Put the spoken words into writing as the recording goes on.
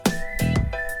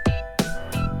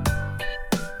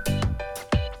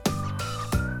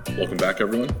Welcome back,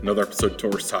 everyone. Another episode of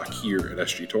Torrice Talk here at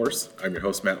SG Torrice. I'm your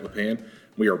host, Matt LePan.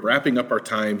 We are wrapping up our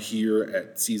time here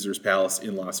at Caesars Palace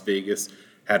in Las Vegas.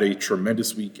 Had a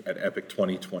tremendous week at Epic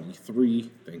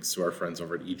 2023, thanks to our friends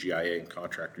over at EGIA and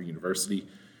Contractor University.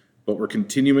 But we're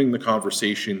continuing the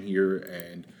conversation here,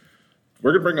 and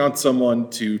we're going to bring on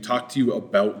someone to talk to you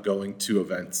about going to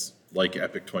events like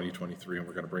Epic 2023, and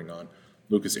we're going to bring on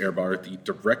Lucas Ehrbar, the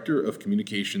Director of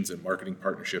Communications and Marketing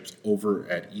Partnerships over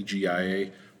at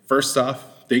EGIA. First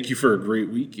off, thank you for a great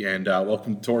week, and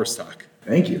welcome to Torrice Talk.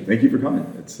 Thank you. Thank you for coming.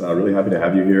 It's really happy to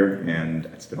have you here, and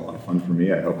it's been a lot of fun for me.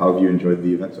 How have you enjoyed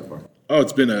the event so far? Oh,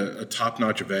 it's been a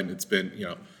top-notch event. It's been,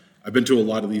 I've been to a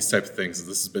lot of these types of things, and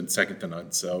this has been second to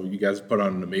none. So you guys put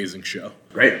on an amazing show.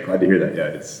 Great. Glad to hear that. Yeah,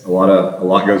 it's a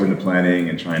lot goes into planning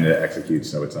and trying to execute,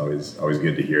 so it's always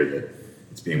good to hear that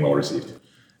it's being well received.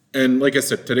 And like I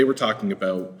said, today we're talking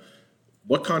about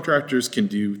what contractors can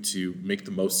do to make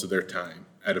the most of their time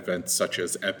at events such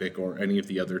as Epic or any of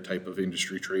the other type of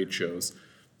industry trade shows.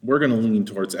 We're going to lean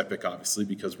towards Epic, obviously,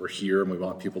 because we're here and we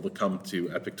want people to come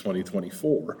to Epic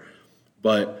 2024.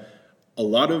 But a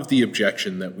lot of the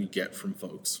objection that we get from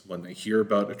folks when they hear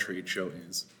about a trade show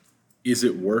is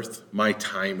it worth my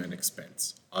time and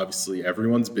expense? Obviously,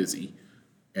 everyone's busy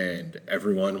and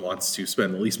everyone wants to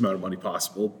spend the least amount of money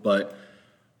possible, but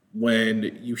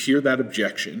when you hear that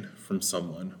objection from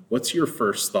someone, what's your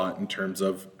first thought in terms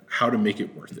of how to make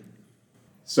it worth it?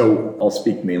 So I'll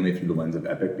speak mainly through the lens of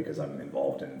Epic because I'm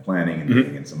involved in planning and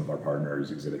bringing in some of our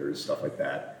partners, exhibitors, stuff like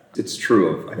that. It's true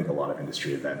of, I think, a lot of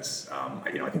industry events. I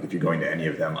think if you're going to any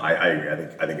of them, I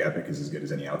agree. I think Epic is as good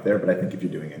as any out there, but I think if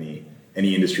you're doing any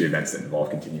industry events that involve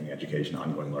continuing education,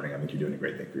 ongoing learning, I think you're doing a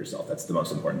great thing for yourself. That's the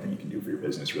most important thing you can do for your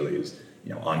business, really, is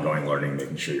ongoing learning,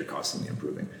 making sure you're constantly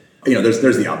improving. There's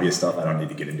the obvious stuff. I don't need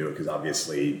to get into it because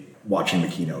obviously watching the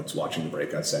keynotes, watching the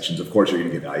breakout sessions, of course you're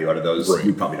going to get value out of those. Right.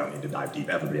 We probably don't need to dive deep.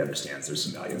 Everybody understands there's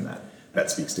some value in that.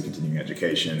 That speaks to continuing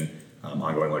education,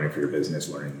 ongoing learning for your business,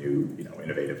 learning new,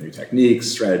 innovative new techniques,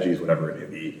 strategies, whatever it may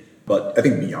be. But I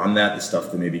think beyond that, the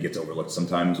stuff that maybe gets overlooked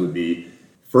sometimes would be,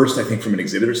 first, I think from an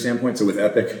exhibitor standpoint, so with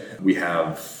Epic, we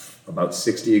have about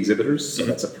 60 exhibitors, so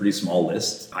that's a pretty small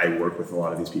list. I work with a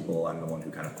lot of these people. I'm the one who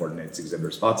kind of coordinates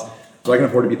exhibitor spots, so I can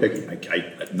afford to be picky.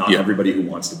 Not everybody who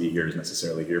wants to be here is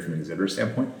necessarily here from an exhibitor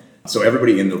standpoint. So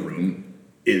everybody in the room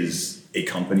is a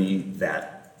company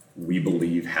that we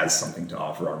believe has something to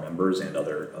offer our members and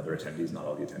other attendees. Not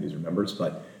all the attendees are members,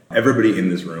 but everybody in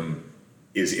this room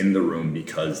is in the room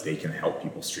because they can help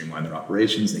people streamline their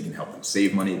operations, they can help them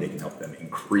save money, they can help them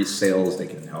increase sales, they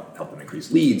can help them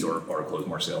increase leads or close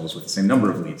more sales with the same number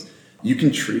of leads. You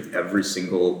can treat every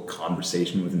single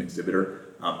conversation with an exhibitor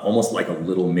almost like a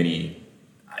little mini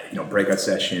breakout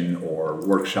session or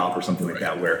workshop or something like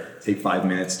that, where take 5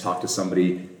 minutes, talk to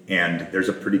somebody, and there's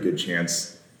a pretty good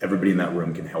chance everybody in that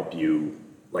room can help you,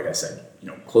 like I said,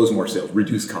 close more sales,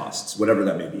 reduce costs, whatever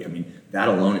that may be. I mean, that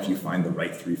alone, if you find the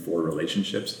right 3-4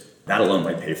 relationships, that alone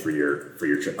might pay for your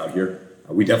trip out here.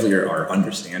 We definitely are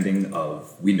understanding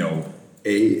of, we know,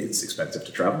 it's expensive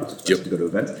to travel, it's expensive to go to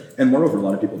events, and moreover, a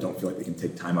lot of people don't feel like they can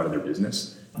take time out of their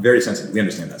business. Very sensitive, we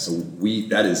understand that. So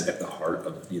that is at the heart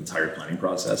of the entire planning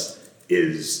process,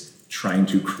 is trying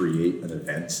to create an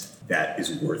event that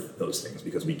is worth those things,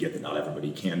 because we get that not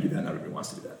everybody can do that, not everybody wants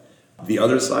to do that. The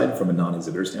other side, from a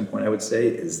non-exhibitor standpoint, I would say,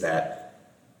 is that,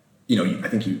 I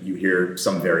think you hear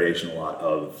some variation a lot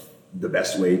of the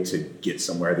best way to get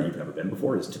somewhere that you've never been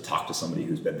before is to talk to somebody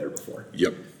who's been there before.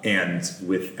 Yep. And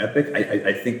with Epic,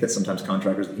 I think that sometimes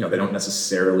contractors, they don't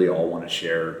necessarily all want to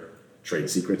share trade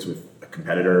secrets with a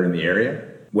competitor in the area.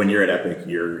 When you're at Epic,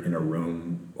 you're in a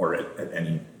room, or at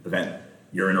any event,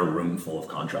 you're in a room full of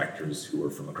contractors who are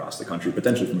from across the country,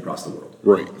 potentially from across the world.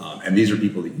 Right. And these are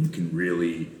people that you can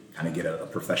really kind of get a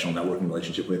professional networking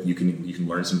relationship with. You can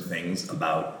learn some things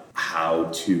about how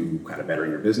to kind of better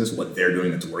your business, what they're doing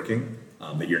that's working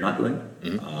that you're not doing.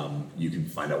 Mm-hmm. You can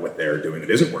find out what they're doing that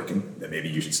isn't working that maybe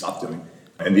you should stop doing.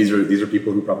 And these are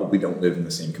people who probably don't live in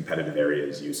the same competitive area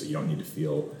as you, so you don't need to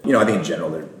feel. I think in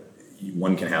general,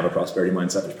 one can have a prosperity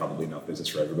mindset. There's probably enough business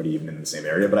for everybody, even in the same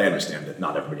area. But I understand that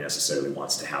not everybody necessarily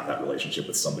wants to have that relationship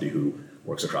with somebody who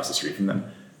works across the street from them.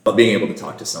 But being able to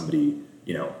talk to somebody,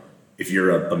 if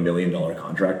you're a $1 million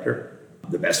contractor,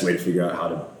 the best way to figure out how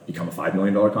to become a $5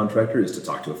 million contractor is to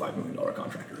talk to a $5 million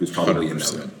contractor who's probably 100%. In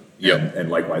that room. Yep. And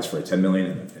likewise for a $10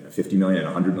 million and a $50 million and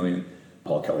a $100 million.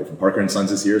 Paul Kelly from Parker &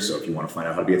 Sons is here, so if you want to find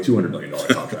out how to be a $200 million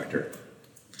contractor,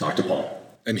 talk to Paul.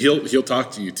 And he'll talk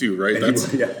to you too, right?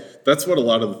 That's what a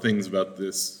lot of the things about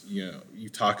this, you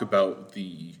talk about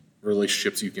the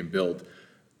relationships you can build.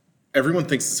 Everyone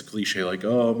thinks it's a cliche, like,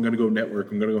 oh, I'm going to go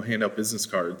network, I'm going to go hand out business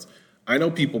cards. I know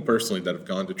people personally that have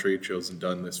gone to trade shows and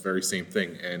done this very same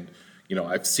thing. And,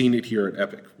 I've seen it here at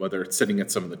Epic, whether it's sitting at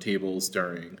some of the tables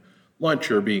during lunch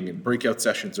or being in breakout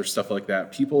sessions or stuff like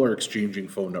that. People are exchanging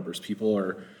phone numbers. People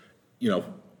are,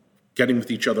 getting with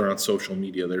each other on social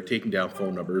media. They're taking down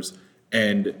phone numbers.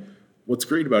 And what's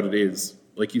great about it is,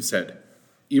 like you said,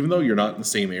 even though you're not in the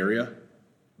same area,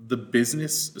 the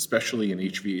business, especially in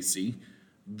HVAC,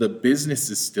 the business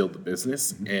is still the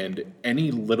business. And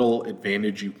any little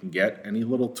advantage you can get, any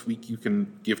little tweak you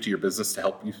can give to your business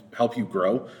to help you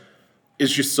grow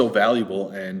is just so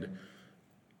valuable. And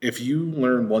if you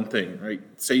learn one thing, right?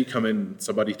 Say you come in and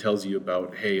somebody tells you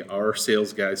about, hey, our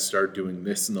sales guys started doing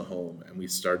this in the home and we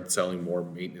started selling more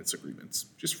maintenance agreements.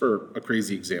 Just for a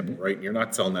crazy example, right? And you're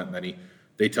not selling that many.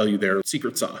 They tell you their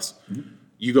secret sauce.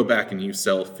 You go back and you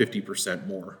sell 50%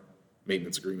 more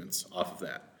maintenance agreements off of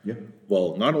that. Yeah.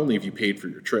 Well, not only have you paid for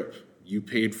your trip, you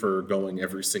paid for going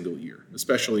every single year,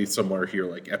 especially somewhere here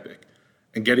like Epic.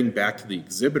 And getting back to the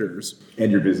exhibitors,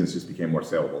 and your business just became more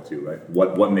saleable too, right?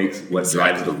 What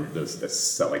drives the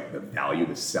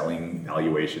selling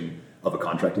valuation of a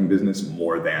contracting business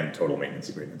more than total maintenance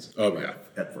agreements? Oh yeah,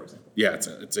 for example. Yeah,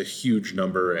 it's a huge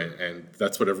number, and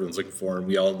that's what everyone's looking for. And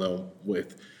we all know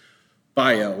with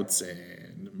buyouts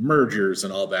and mergers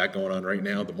and all that going on right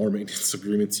now, the more maintenance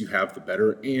agreements you have, the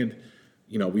better. And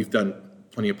we've done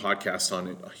plenty of podcasts on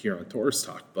it here on Torrice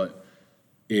Talk, but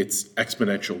it's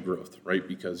exponential growth, right?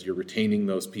 Because you're retaining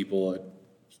those people at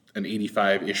an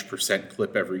 85-ish%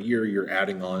 clip every year. You're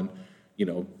adding on,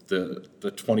 the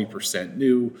 20%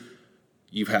 new.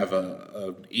 You have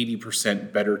a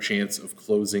 80% better chance of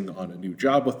closing on a new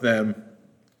job with them.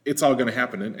 It's all going to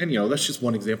happen. And that's just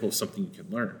one example of something you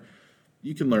can learn.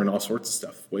 You can learn all sorts of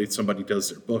stuff. The way somebody does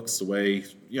their books, the way,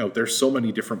 there's so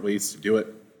many different ways to do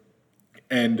it.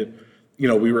 And,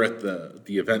 we were at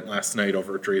the event last night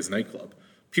over at Dre's nightclub.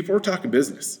 People were talking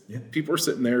business. Yeah. People are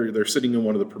sitting there. They're sitting in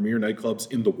one of the premier nightclubs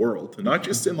in the world, and not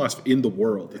just in the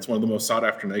world. Yeah. It's one of the most sought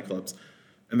after nightclubs,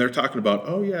 and they're talking about,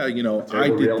 oh yeah, I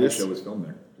did this. Show was filmed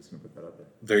there. Just gonna put that out there.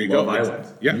 There you Love go. Island.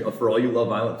 Yeah. For all you Love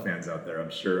Island fans out there,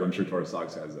 I'm sure Torrice Talk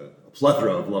has a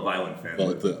plethora of Love Island fans.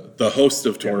 Well, the host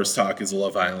of Torrice Talk is a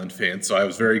Love Island fan, so I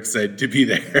was very excited to be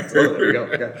there. Oh, there you go.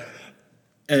 Okay.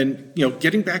 And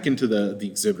getting back into the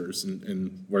exhibitors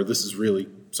and where this is really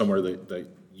somewhere that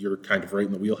you're kind of right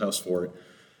in the wheelhouse for it.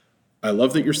 I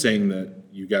love that you're saying that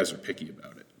you guys are picky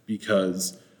about it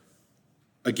because,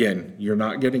 again, you're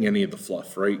not getting any of the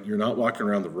fluff, right? You're not walking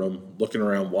around the room looking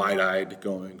around wide-eyed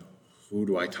going, who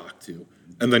do I talk to?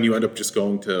 And then you end up just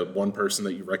going to one person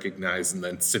that you recognize and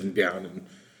then sitting down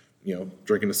and,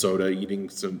 drinking a soda, eating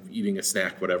a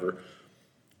snack, whatever.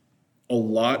 A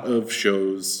lot of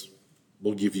shows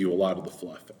will give you a lot of the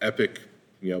fluff. Epic,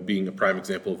 being a prime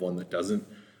example of one that doesn't.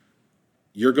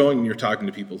 You're going and you're talking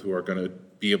to people who are going to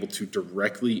be able to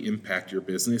directly impact your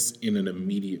business in an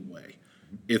immediate way.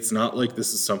 It's not like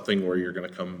this is something where you're going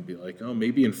to come and be like, oh,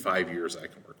 maybe in 5 years I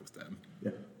can work with them.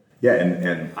 Yeah. Yeah.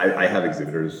 And I have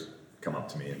exhibitors come up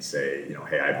to me and say,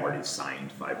 hey, I've already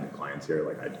signed 5 new clients here.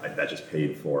 Like that just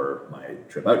paid for my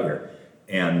trip out here.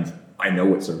 And I know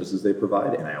what services they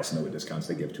provide. And I also know what discounts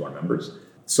they give to our members.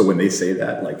 So when they say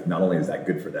that, like, not only is that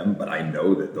good for them, but I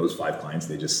know that those 5 clients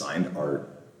they just signed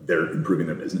they're improving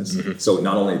their business. Mm-hmm. So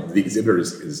not only the exhibitor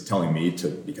is telling me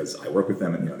because I work with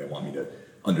them and they want me to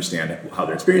understand how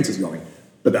their experience is going,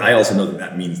 but I also know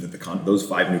that means that those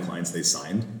 5 new clients they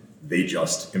signed, they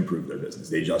just improved their business.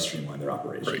 They just streamlined their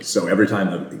operations. Right. So every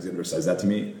time the exhibitor says that to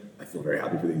me, I feel very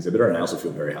happy for the exhibitor, and I also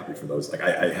feel very happy for those. Like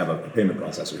I have a payment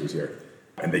processor who's here,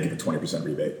 and they give a 20%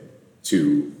 rebate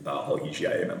to all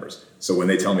EGIA members. So when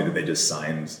they tell me that they just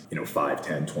signed 5,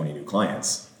 10, 20 new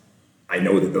clients, I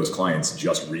know that those clients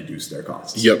just reduced their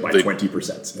costs by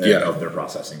 20% of their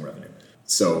processing revenue.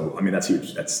 So, I mean, that's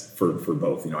huge. That's for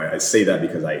both. I say that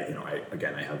because I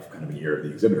have kind of an ear of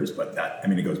the exhibitors, but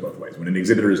it goes both ways. When an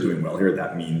exhibitor is doing well here,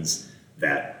 that means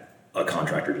that a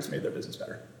contractor just made their business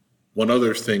better. One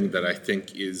other thing that I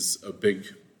think is a big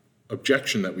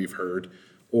objection that we've heard,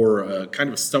 or a kind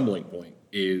of a stumbling point,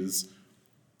 is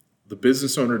the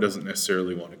business owner doesn't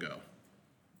necessarily want to go,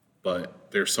 but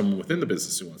there's someone within the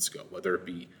business who wants to go, whether it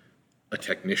be a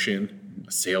technician,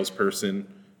 a salesperson,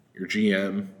 your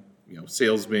GM,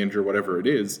 sales manager, whatever it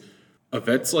is.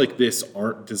 Events like this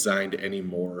aren't designed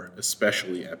anymore,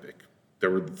 especially Epic. There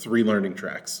were 4 learning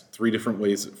tracks,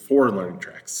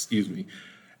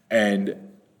 and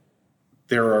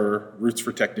there are routes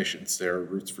for technicians, there are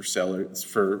routes for sellers,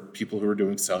 for people who are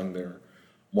doing selling, there are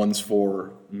ones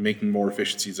for making more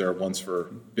efficiencies, there are ones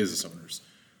for business owners.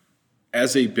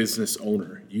 As a business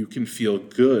owner, you can feel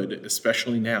good,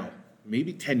 especially now,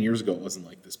 maybe 10 years ago it wasn't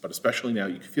like this, but especially now,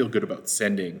 you can feel good about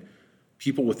sending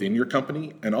people within your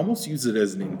company and almost use it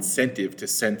as an incentive to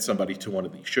send somebody to one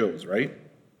of these shows, right?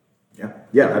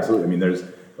 Yeah, absolutely. I mean, there's,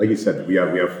 like you said, we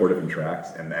have 4 different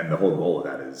tracks, and the whole goal of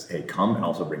that is, hey, come and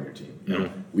also bring your team. You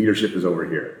know, leadership is over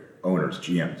here. Owners,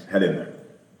 GMs, head in there.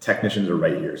 Technicians are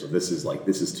right here. So this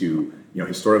is to,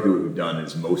 historically what we've done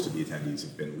is most of the attendees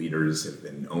have been leaders, have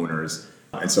been owners.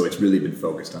 And so it's really been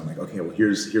focused on like, okay, well,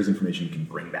 here's information you can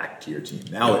bring back to your team.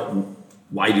 Now,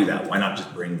 why do that? Why not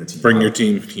just bring the team? Bring your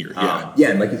team here.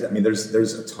 And like you said, I mean, there's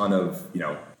a ton of,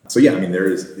 so yeah, I mean,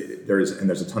 there's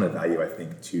a ton of value, I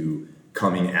think, to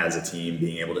coming as a team,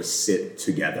 being able to sit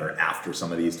together after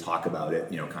some of these, talk about it,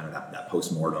 kind of that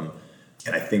post-mortem.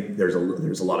 And I think there's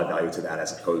a lot of value to that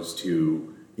as opposed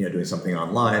to, doing something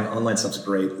online. Online stuff's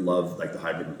great. Love like the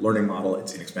hybrid learning model.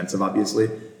 It's inexpensive, obviously,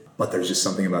 but there's just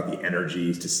something about the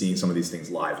energy to seeing some of these things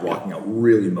live, walking out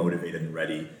really motivated and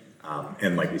ready.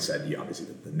 And like we said, obviously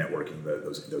the networking,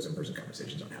 those in-person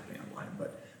conversations aren't happening online.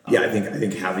 But yeah, I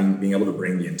think being able to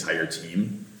bring the entire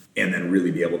team and then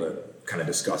really be able to kind of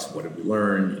discuss what did we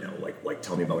learn, like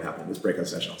tell me about what happened in this breakout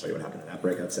session. I'll tell you what happened in that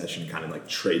breakout session. Kind of like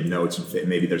trade notes and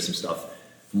maybe there's some stuff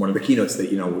from one of the keynotes that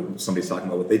somebody's talking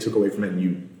about what they took away from it, and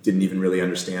you didn't even really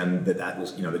understand that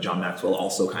was that John Maxwell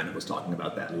also kind of was talking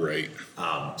about that. Right.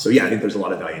 So yeah, I think there's a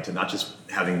lot of value to not just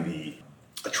having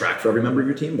a track for every member of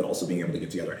your team, but also being able to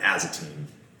get together as a team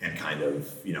and kind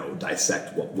of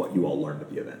dissect what you all learned at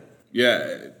the event.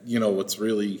 Yeah, what's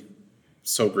really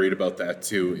so great about that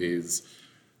too is,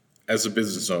 as a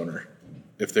business owner,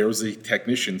 if there was a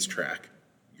technician's track,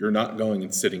 you're not going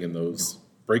and sitting in those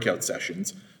breakout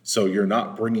sessions. So you're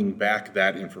not bringing back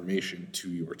that information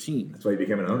to your team. That's why you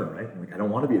became an owner, right? Like, I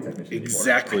don't want to be a technician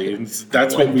exactly. anymore. Exactly.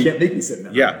 That's what you can't make me sit in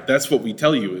that. Yeah, that's what we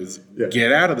tell you is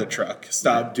get out of the truck.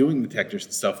 Stop doing the technician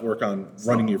stuff. Work on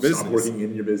running your business. Stop working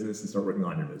in your business and start working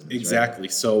on your business. Exactly.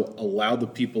 Right? So allow the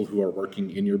people who are working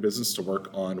in your business to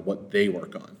work on what they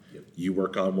work on. Yep. You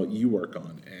work on what you work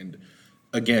on. And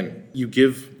again, you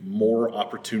give more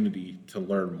opportunity to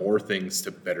learn more things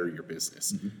to better your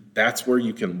business. Mm-hmm. That's where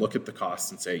you can look at the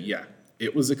costs and say, yeah,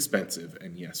 it was expensive.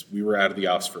 And yes, we were out of the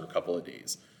office for a couple of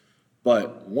days.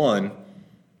 But one,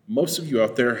 most of you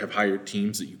out there have hired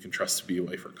teams that you can trust to be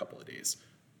away for a couple of days.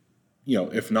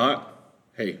 If not,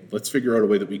 hey, let's figure out a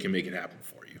way that we can make it happen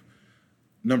for you.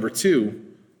 Number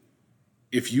two,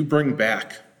 if you bring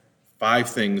back 5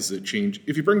 things that change,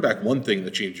 if you bring back one thing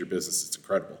that changed your business, it's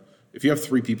incredible. If you have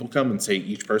 3 people come and say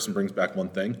each person brings back one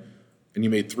thing, and you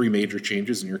made 3 major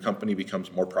changes and your company becomes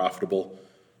more profitable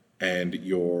and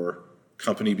your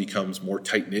company becomes more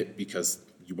tight-knit because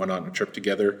you went on a trip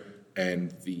together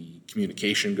and the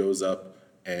communication goes up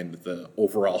and the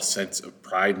overall sense of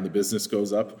pride in the business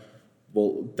goes up,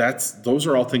 well, those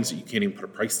are all things that you can't even put a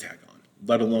price tag on,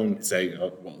 let alone say,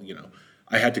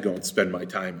 I had to go and spend my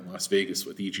time in Las Vegas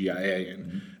with EGIA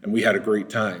and we had a great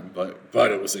time, but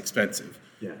it was expensive.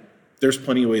 Yeah. There's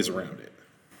plenty of ways around it.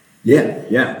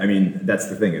 Yeah. I mean, that's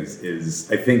the thing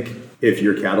is I think if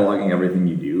you're cataloging everything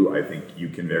you do, I think you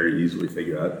can very easily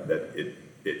figure out that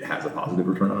it has a positive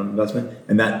return on investment.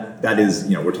 And that is,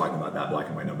 we're talking about that black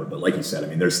and white number, but like you said, I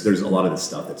mean, there's a lot of this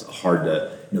stuff that's hard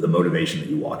to, the motivation that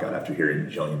you walk out after hearing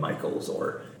Jillian Michaels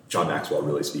or John Maxwell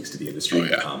really speaks to the industry. Oh,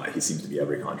 yeah. He seems to be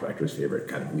every contractor's favorite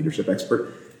kind of leadership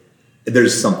expert.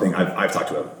 There's something, I've talked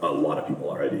to a lot of people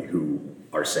already who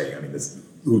are saying,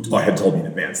 who had told me in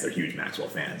advance they're huge Maxwell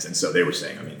fans. And so they were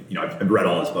saying, I've read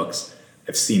all his books,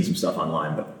 I've seen some stuff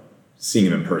online, but seeing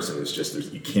him in person is just,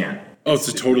 you can't. Oh, it's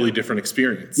a totally different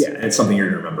experience. Yeah, and it's something you're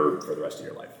going to remember for the rest of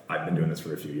your life. I've been doing this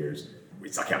for a few years. We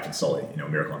saw Captain Sully,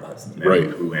 Miracle on the Hudson, the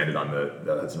man who landed on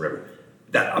the Hudson River.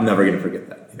 That I'm never going to forget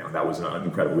that. That was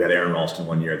incredible. We had Aaron Ralston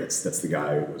one year. That's the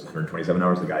guy who was 127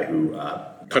 hours. The guy who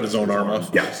cut his own arm off.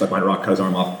 Yeah, stuck behind a rock, cut his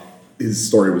arm off. His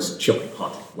story was chilling,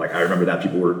 haunting. Like, I remember that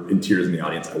people were in tears in the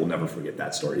audience. I will never forget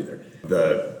that story either.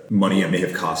 The money it may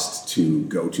have cost to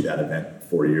go to that event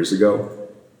 4 years ago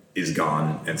is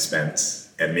gone and spent,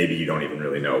 and maybe you don't even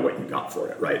really know what you got for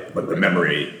it, right? But the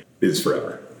memory is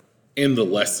forever. And the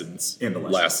lessons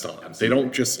last on. Absolutely. They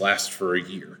don't just last for a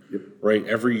year, right?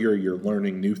 Every year you're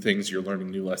learning new things, you're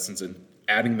learning new lessons and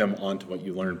adding them onto what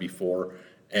you learned before.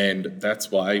 And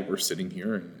that's why we're sitting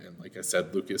here. And like I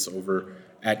said, Lucas over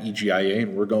at EGIA,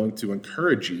 and we're going to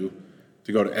encourage you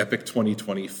to go to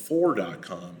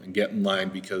epic2024.com and get in line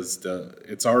because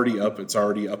it's already up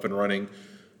and running.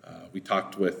 We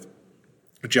talked with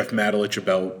Jeff Matalich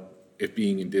about it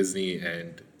being in Disney,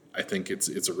 and I think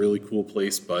it's a really cool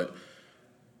place, but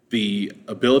the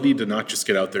ability to not just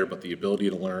get out there, but the ability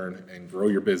to learn and grow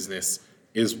your business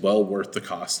is well worth the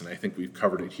cost. And I think we've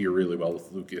covered it here really well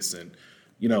with Lucas. And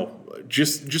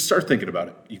just start thinking about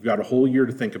it. You've got a whole year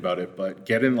to think about it, but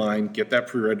get in line, get that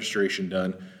pre-registration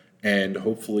done, and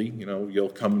hopefully, you'll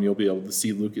come and you'll be able to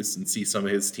see Lucas and see some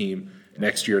of his team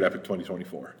next year at Epic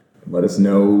 2024. Let us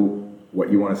know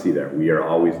what you want to see there. We are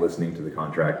always listening to the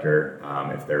contractor.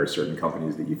 If there are certain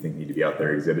companies that you think need to be out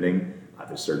there exhibiting,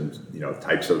 there's certain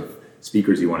types of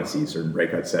speakers you want to see, certain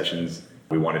breakout sessions.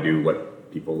 We want to do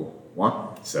what people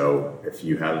want. So if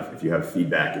you have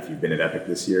feedback, if you've been at Epic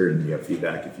this year and you have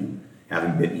feedback, if you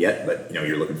haven't been yet, but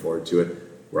you're looking forward to it,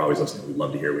 we're always listening. We'd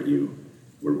love to hear what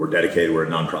we're dedicated. We're a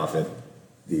nonprofit.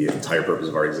 The entire purpose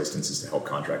of our existence is to help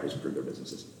contractors improve their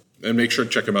businesses. And make sure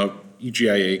to check them out,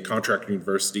 EGIA, Contractor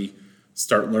University.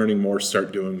 Start learning more,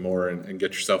 start doing more, and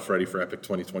get yourself ready for Epic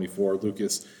 2024.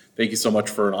 Lucas, thank you so much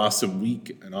for an awesome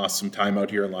week, an awesome time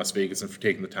out here in Las Vegas, and for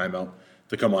taking the time out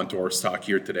to come on Torrice Talk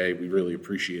here today. We really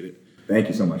appreciate it. Thank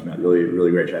you so much, Matt. Really,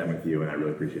 really great chatting with you, and I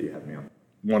really appreciate you having me on.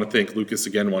 I want to thank Lucas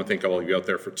again. I want to thank all of you out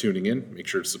there for tuning in. Make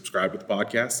sure to subscribe to the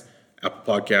podcast,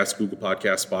 Apple Podcasts, Google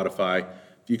Podcasts, Spotify.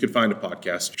 If you could find a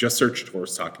podcast, just search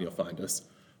Torrice Talk and you'll find us.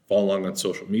 Follow along on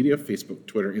social media, Facebook,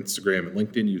 Twitter, Instagram, and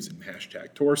LinkedIn using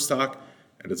hashtag Torrice Talk.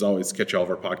 And as always, catch all of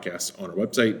our podcasts on our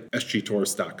website,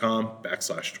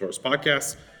 sgtorrice.com/Torrice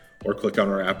Podcasts, or click on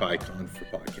our app icon for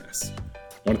podcasts.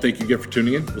 I want to thank you again for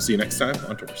tuning in. We'll see you next time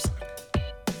on Torrice Talk.